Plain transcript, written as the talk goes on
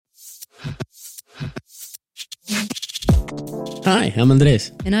Hi, I'm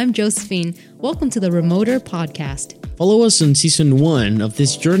Andres. And I'm Josephine. Welcome to the Remoter Podcast. Follow us on Season 1 of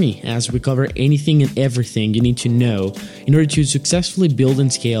this journey as we cover anything and everything you need to know in order to successfully build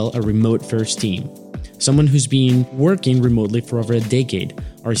and scale a remote-first team. Someone who's been working remotely for over a decade,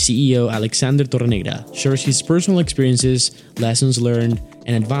 our CEO, Alexander Torrenegra, shares his personal experiences, lessons learned,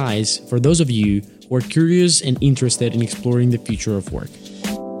 and advice for those of you who are curious and interested in exploring the future of work.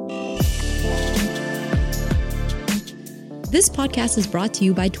 This podcast is brought to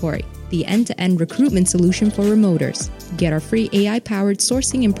you by Tori, the end-to-end recruitment solution for remoters. Get our free AI-powered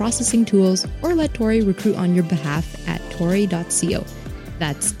sourcing and processing tools, or let Tori recruit on your behalf at tori.co.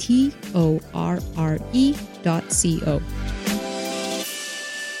 That's TORRE.co.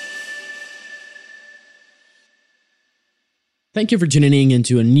 Thank you for tuning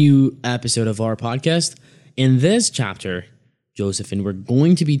into a new episode of our podcast. In this chapter, Josephine, we're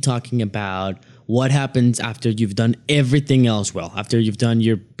going to be talking about what happens after you've done everything else well, after you've done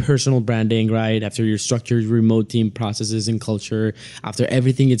your personal branding, right? After your structured remote team processes and culture, after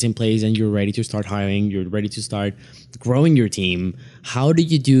everything is in place and you're ready to start hiring, you're ready to start growing your team. How do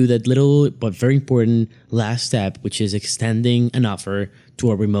you do that little but very important last step, which is extending an offer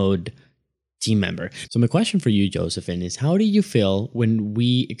to a remote team member? So my question for you, Josephine, is how do you feel when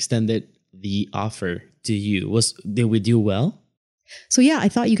we extended the offer to you? Did we do well? So yeah, I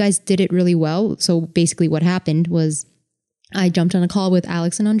thought you guys did it really well. So basically what happened was I jumped on a call with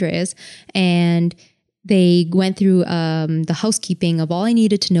Alex and Andreas, and they went through the housekeeping of all I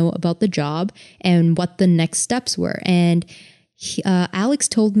needed to know about the job and what the next steps were. And Alex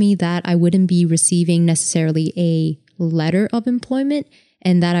told me that I wouldn't be receiving necessarily a letter of employment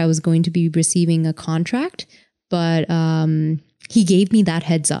and that I was going to be receiving a contract. But he gave me that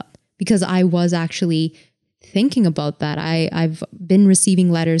heads up because I was actually thinking about that. I've been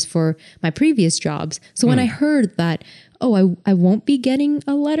receiving letters for my previous jobs. So when I heard that, I won't be getting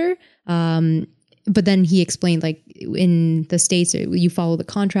a letter. But then he explained, like, in the States, you follow the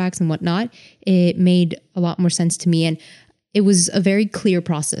contracts and whatnot. It made a lot more sense to me. And it was a very clear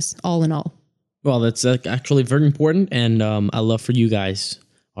process, all in all. Well, that's actually very important. And I'd love for you guys,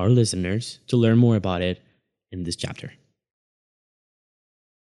 our listeners, to learn more about it in this chapter.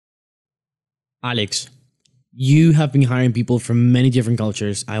 Alex, you have been hiring people from many different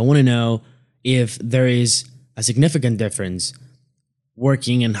cultures. I want to know if there is a significant difference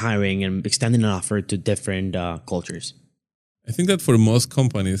working and hiring and extending an offer to different cultures. I think that for most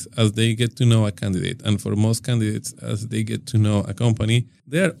companies, as they get to know a candidate, and for most candidates, as they get to know a company,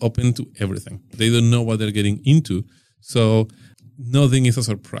 they are open to everything. They don't know what they're getting into, so nothing is a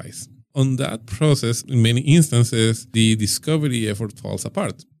surprise. On that process, in many instances, the discovery effort falls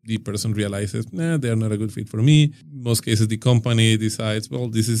apart. The person realizes, they're not a good fit for me. In most cases, the company decides, well,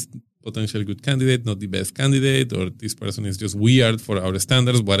 this is potentially a good candidate, not the best candidate, or this person is just weird for our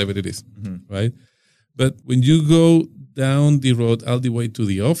standards, whatever it is, right? But when you go down the road all the way to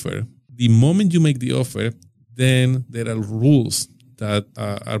the offer, the moment you make the offer, then there are rules that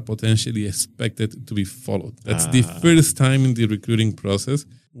are potentially expected to be followed. That's the first time in the recruiting process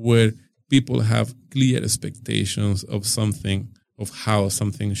where people have clear expectations of something, of how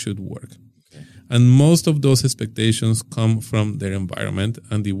something should work. Okay. And most of those expectations come from their environment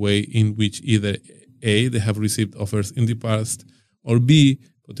and the way in which either A, they have received offers in the past, or B,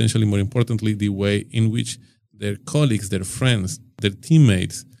 potentially more importantly, the way in which their colleagues, their friends, their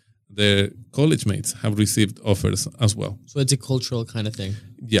teammates, their college mates have received offers as well. So it's a cultural kind of thing.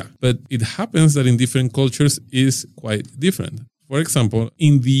 Yeah, but it happens that in different cultures is quite different. For example,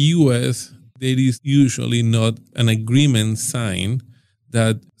 in the US, there is usually not an agreement signed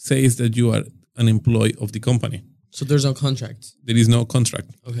that says that you are an employee of the company. So there's no contract? There is no contract.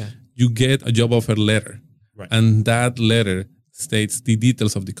 Okay. You get a job offer letter. Right. And that letter states the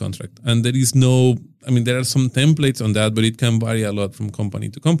details of the contract. And there is there are some templates on that, but it can vary a lot from company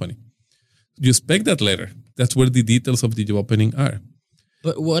to company. You expect that letter. That's where the details of the job opening are.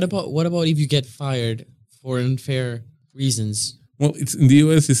 But what about if you get fired for unfair reasons? Well, it's in the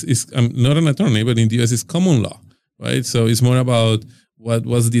US. I'm not an attorney, but in the US, it's common law, right? So it's more about what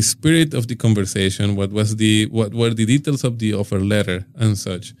was the spirit of the conversation, what were the details of the offer letter and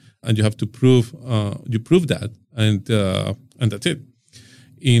such, and you have to prove that, and that's it.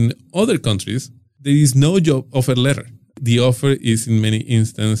 In other countries, there is no job offer letter. The offer is in many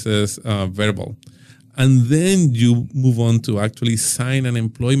instances verbal. And then you move on to actually sign an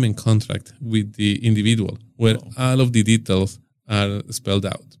employment contract with the individual where all of the details are spelled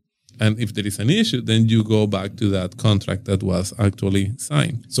out. And if there is an issue, then you go back to that contract that was actually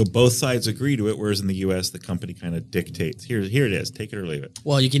signed. So both sides agree to it, whereas in the U.S., the company kind of dictates. Here it is. Take it or leave it.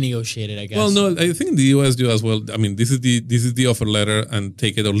 Well, you can negotiate it, I guess. Well, no, I think in the US do as well. I mean, this is the offer letter and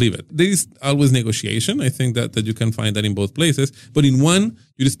take it or leave it. There is always negotiation. I think that you can find that in both places. But in one,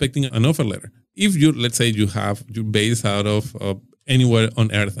 you're expecting an offer letter. If let's say you're based out of anywhere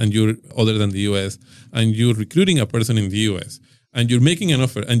on earth and you're other than the US and you're recruiting a person in the US and you're making an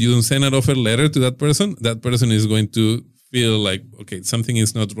offer and you don't send an offer letter to that person is going to feel like, okay, something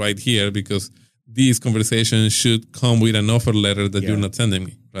is not right here because these conversations should come with an offer letter that you're not sending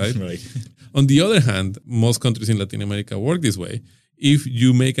me, right? Right. On the other hand, most countries in Latin America work this way. If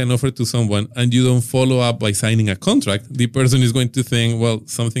you make an offer to someone and you don't follow up by signing a contract, the person is going to think, well,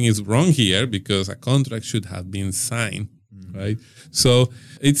 something is wrong here because a contract should have been signed, right? So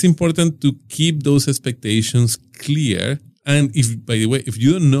it's important to keep those expectations clear. And by the way, if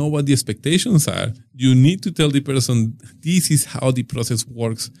you don't know what the expectations are, you need to tell the person, this is how the process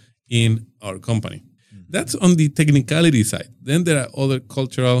works in our company. That's on the technicality side. Then there are other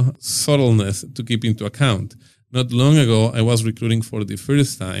cultural subtleness to keep into account. Not long ago, I was recruiting for the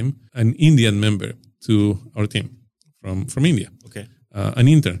first time an Indian member to our team from India, Okay. an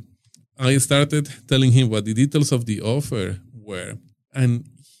intern. I started telling him what the details of the offer were, and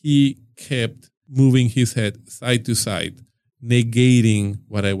he kept moving his head side to side, negating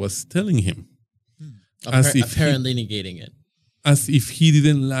what I was telling him. Apparently negating it. As if he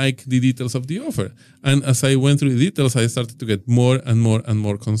didn't like the details of the offer. And as I went through the details, I started to get more and more and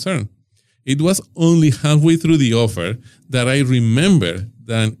more concerned. It was only halfway through the offer that I remember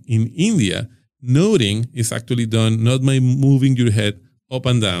that in India, nodding is actually done not by moving your head up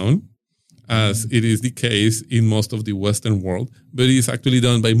and down, as it is the case in most of the Western world, but it is actually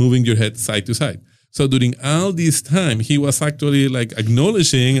done by moving your head side to side. So during all this time, he was actually like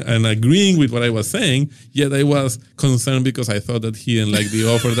acknowledging and agreeing with what I was saying, yet I was concerned because I thought that he didn't like the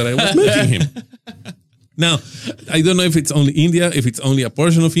offer that I was making him. Now, I don't know if it's only India, if it's only a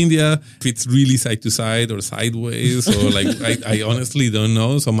portion of India, if it's really side to side or sideways, or like, I honestly don't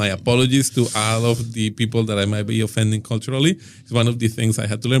know. So my apologies to all of the people that I might be offending culturally. It's one of the things I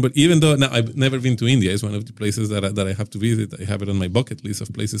had to learn. But even though now I've never been to India, it's one of the places that I have to visit. I have it on my bucket list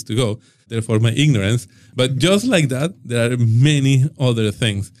of places to go. Therefore, my ignorance. But just like that, there are many other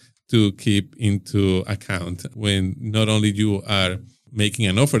things to keep into account when not only you are making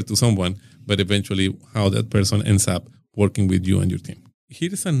an offer to someone, but eventually how that person ends up working with you and your team.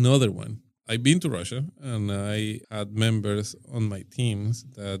 Here's another one. I've been to Russia and I had members on my teams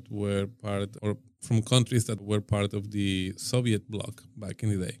that were part or from countries that were part of the Soviet bloc back in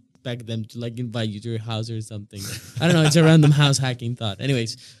the day. Expect them to like invite you to your house or something. I don't know. It's a random house hacking thought.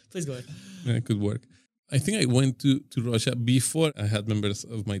 Anyways, please go ahead. Yeah, it could work. I think I went to Russia before I had members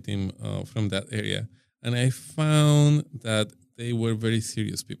of my team from that area. And I found that they were very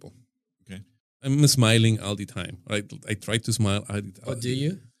serious people. Okay. I'm smiling all the time. Right? I try to smile. Oh, do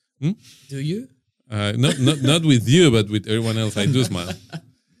you? Hmm? Do you? Not with you, but with everyone else, I do smile.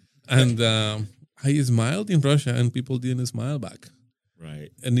 And I smiled in Russia, and people didn't smile back.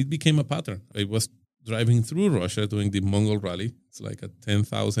 Right. And it became a pattern. I was driving through Russia doing the Mongol Rally. It's like a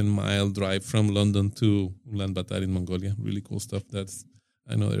 10,000-mile drive from London to Ulaanbaatar in Mongolia. Really cool stuff. That's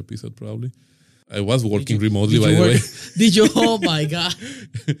another episode probably. I was working remotely, by the way. Did you? Oh my God.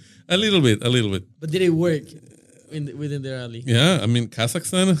 A little bit. But did it work within the rally? Yeah, I mean,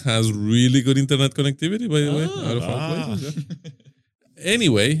 Kazakhstan has really good internet connectivity, by the way, out of all places. Yeah.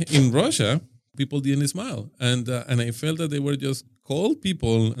 Anyway, in Russia, people didn't smile. And I felt that they were just cold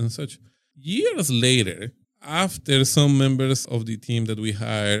people and such. Years later, after some members of the team that we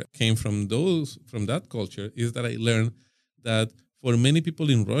hired came from that culture, is that I learned that for many people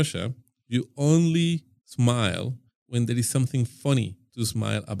in Russia, you only smile when there is something funny to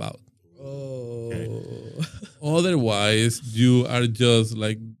smile about. Oh. Otherwise, you are just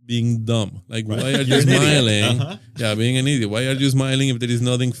like being dumb. Like, why are you smiling? Yeah, being an idiot. Why are you smiling if there is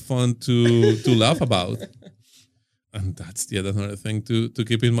nothing fun to laugh about? And that's yet another thing to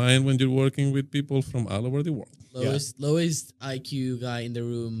keep in mind when you're working with people from all over the world. Lowest IQ guy in the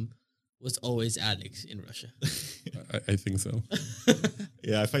room was always Alex in Russia. I think so.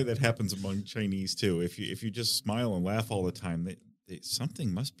 Yeah, I find that happens among Chinese too. If you just smile and laugh all the time,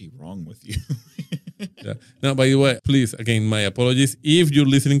 something must be wrong with you. Yeah. Now, by the way, please, again, my apologies. If you're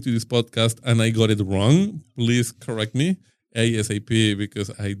listening to this podcast and I got it wrong, please correct me ASAP,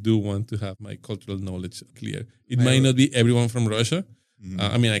 because I do want to have my cultural knowledge clear. It might not be everyone from Russia.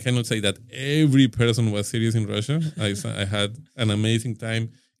 I mean, I cannot say that every person was serious in Russia. I had an amazing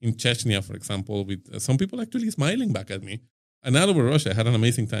time in Chechnya, for example, with some people actually smiling back at me. And all over Russia, I had an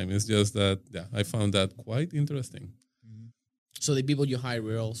amazing time. It's just that, I found that quite interesting. So the people you hired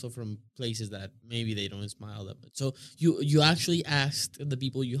were also from places that maybe they don't smile that much. So you actually asked the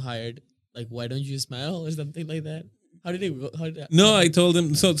people you hired, like, why don't you smile or something like that? How did it go? How did that? No, I told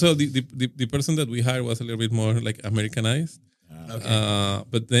them. So the person that we hired was a little bit more like Americanized.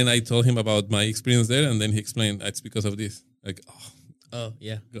 But then I told him about my experience there, and then he explained it's because of this. Like, Oh,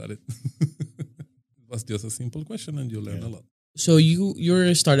 yeah. got it. It was just a simple question, and you learn a lot. So you're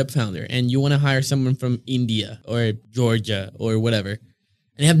a startup founder and you want to hire someone from India or Georgia or whatever,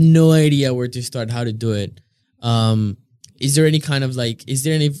 and you have no idea where to start, how to do it. Is there any kind of like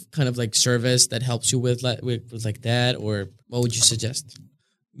service that helps you with like that, or what would you suggest?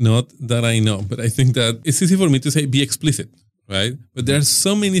 Not that I know, but I think that it's easy for me to say be explicit, right? But there are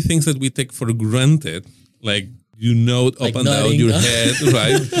so many things that we take for granted, like up Like and down nodding. your head,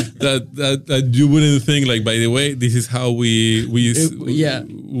 right? that you wouldn't think like, by the way, this is how we accept.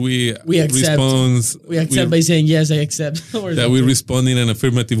 respond. We accept by saying yes, I accept. Or That we respond in an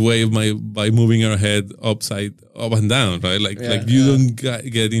affirmative way by moving our head up and down, right? Like you don't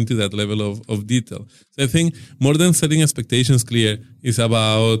get into that level of detail. So I think more than setting expectations clear is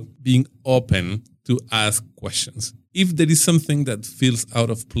about being open to ask questions. If there is something that feels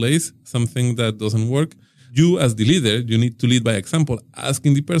out of place, something that doesn't work, you as the leader, you need to lead by example,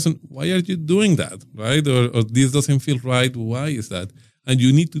 asking the person, why are you doing that, right? Or this doesn't feel right, why is that? And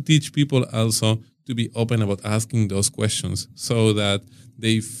you need to teach people also to be open about asking those questions so that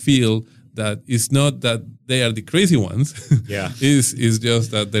they feel that it's not that they are the crazy ones. Yeah. It's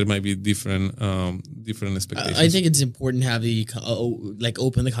just that there might be different expectations. I think it's important to have the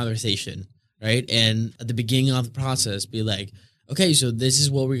open the conversation, right? And at the beginning of the process, be like, okay, so this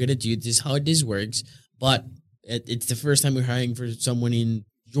is what we're gonna do. This is how this works. But it's the first time we're hiring for someone in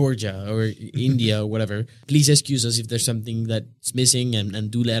Georgia or India or whatever. Please excuse us if there's something that's missing,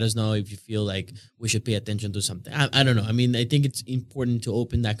 and do let us know if you feel like we should pay attention to something. I don't know. I mean, I think it's important to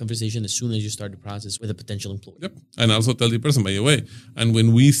open that conversation as soon as you start the process with a potential employee. Yep. And also tell the person, by the way, and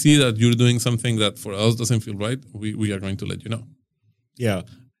when we see that you're doing something that for us doesn't feel right, we are going to let you know. Yeah.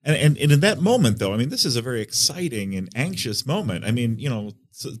 And in that moment, though, I mean, this is a very exciting and anxious moment. I mean,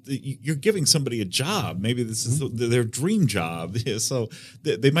 you're giving somebody a job. Maybe this is their dream job. So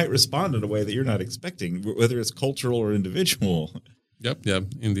they might respond in a way that you're not expecting, whether it's cultural or individual. Yep,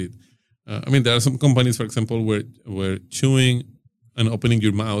 indeed. I mean, there are some companies, for example, where chewing and opening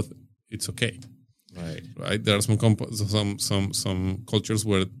your mouth, it's okay. Right. There are some cultures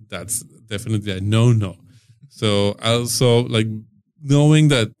where that's definitely a no. So also like knowing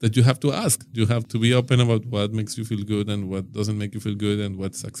that you have to ask, you have to be open about what makes you feel good and what doesn't make you feel good and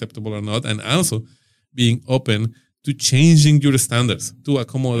what's acceptable or not, and also being open to changing your standards to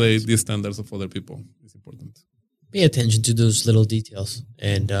accommodate the standards of other people is important. Pay attention to those little details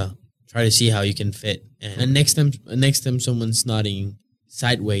and try to see how you can fit. And next time someone's nodding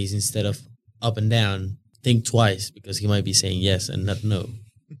sideways instead of up and down, think twice, because he might be saying yes and not no.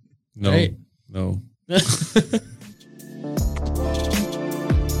 No, right? No.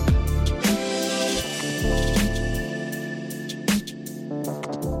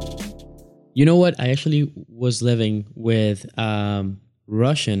 You know what? I actually was living with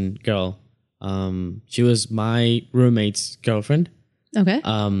Russian girl. She was my roommate's girlfriend. Okay.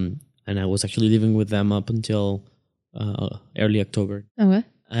 And I was actually living with them up until early October. Okay.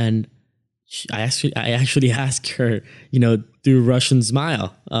 And I actually asked her, do Russians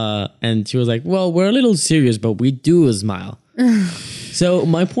smile? And she was like, well, we're a little serious, but we do smile. So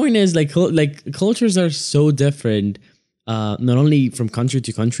my point is like cultures are so different, not only from country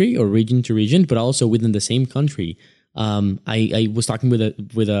to country or region to region, but also within the same country. I was talking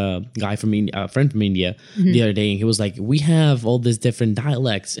with a guy from India, a friend from India, the other day, and he was like, we have all these different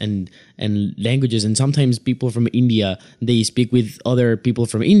dialects and languages, and sometimes people from India, they speak with other people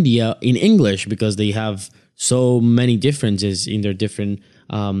from India in English because they have so many differences in their different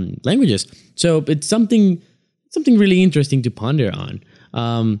languages. So it's something really interesting to ponder on.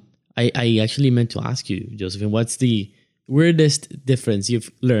 I actually meant to ask you, Josephine, what's the weirdest difference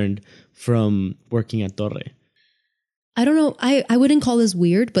you've learned from working at Torre? I don't know. I wouldn't call this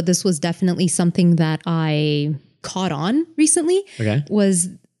weird, but this was definitely something that I caught on recently. Okay. Was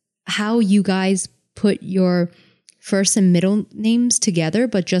how you guys put your first and middle names together,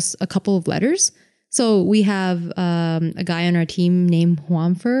 but just a couple of letters. So we have a guy on our team named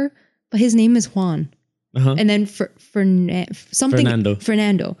Juanfer, but his name is Juan. Uh-huh. And then Fernando.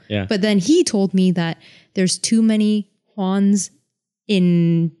 Yeah. But then he told me that there's too many Juans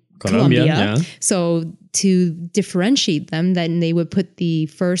in Colombia. Yeah. So to differentiate them, then they would put the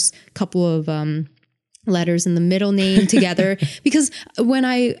first couple of letters in the middle name together. Because when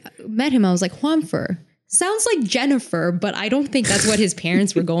I met him, I was like, Juanfer. Sounds like Jennifer, but I don't think that's what his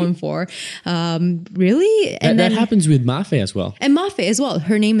parents were going for. Really? And that happens with Mafe as well. And Mafe as well.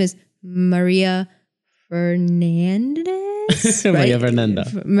 Her name is Maria Fernandez. Maria Fernanda.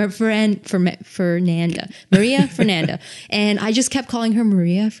 Fernanda. Maria Fernanda. And I just kept calling her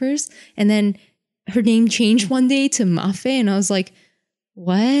Maria at first. And then her name changed one day to Mafe. And I was like,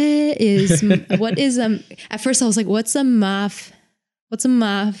 what is, at first I was like, what's a maf? What's a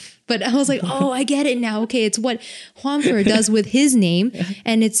maf? But I was like, oh, I get it now. Okay, it's what Juanfer does with his name.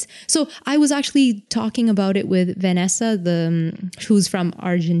 And it's, so I was actually talking about it with Vanessa, who's from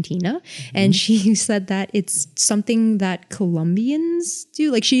Argentina. And she said that it's something that Colombians do.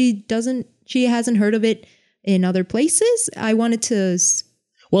 Like she hasn't heard of it in other places. I wanted to...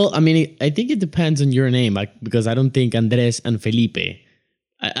 Well, I mean, I think it depends on your name, because I don't think Andres and Felipe,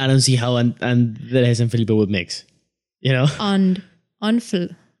 I don't see how Andres and Felipe would mix, you know?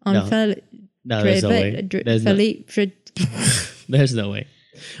 No, there's no way. There's no way.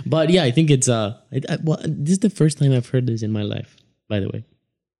 But yeah, I think it's this is the first time I've heard this in my life, by the way.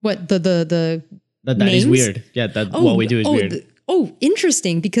 What that is weird. Yeah, what we do is weird.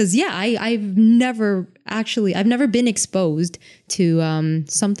 Interesting, because yeah, I've never been exposed to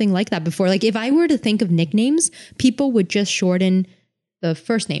something like that before. Like if I were to think of nicknames, people would just shorten the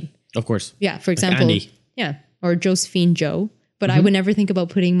first name. Of course. Yeah, for example, like Andy. Yeah, or Josephine Joe. But I would never think about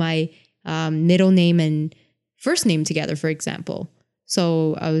putting my middle name and first name together, for example.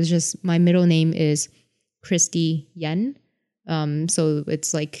 So my middle name is Christy Yen. So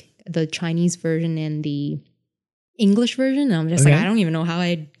it's like the Chinese version and the English version. And I'm just like, I don't even know how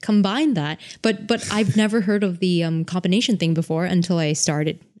I'd combine that. But I've never heard of the combination thing before until I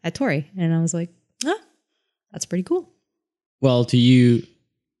started at Tori. And I was like, that's pretty cool. Well, to you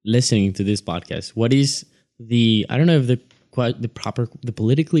listening to this podcast, what is I don't know if the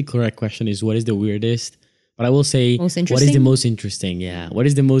politically correct question is what is the weirdest, but I will say what is the most interesting? Yeah. What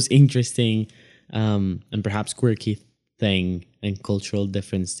is the most interesting and perhaps quirky thing and cultural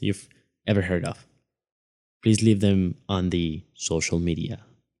difference you've ever heard of? Please leave them on the social media.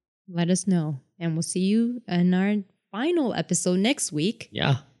 Let us know. And we'll see you in our final episode next week.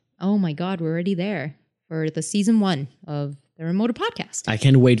 Yeah. Oh my God, we're already there for the season 1 of the Remoter Podcast. I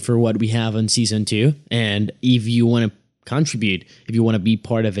can't wait for what we have on season 2. And if you want to contribute, if you want to be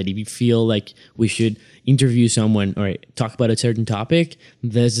part of it, if you feel like we should interview someone or talk about a certain topic,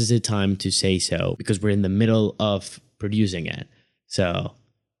 this is the time to say so, because we're in the middle of producing it. So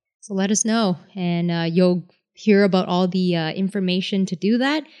let us know, and you'll hear about all the information to do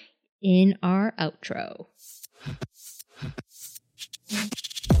that in our outro.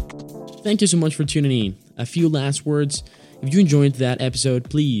 Thank you so much for tuning in. A few last words. If you enjoyed that episode,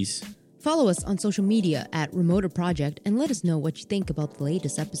 please follow us on social media at Remoter Project and let us know what you think about the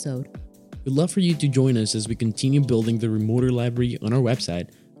latest episode. We'd love for you to join us as we continue building the Remoter library on our website,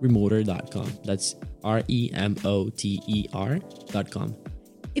 remoter.com. That's REMOTER.com.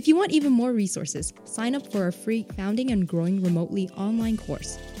 If you want even more resources, sign up for our free Founding and Growing Remotely online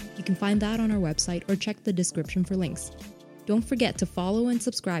course. You can find that on our website or check the description for links. Don't forget to follow and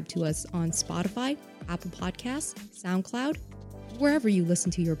subscribe to us on Spotify, Apple Podcasts, SoundCloud, wherever you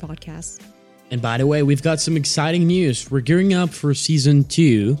listen to your podcasts. And by the way, we've got some exciting news. We're gearing up for season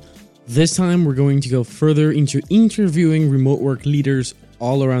 2. This time, we're going to go further into interviewing remote work leaders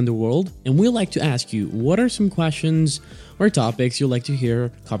all around the world. And we'd like to ask you, what are some questions or topics you'd like to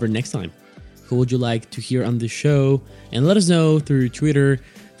hear covered next time? Who would you like to hear on the show? And let us know through Twitter,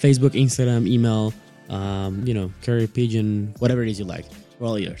 Facebook, Instagram, email, carrier pigeon, whatever it is you like. We're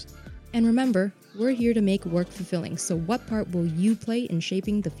all yours. And remember, we're here to make work fulfilling. So what part will you play in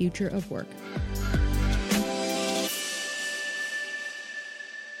shaping the future of work?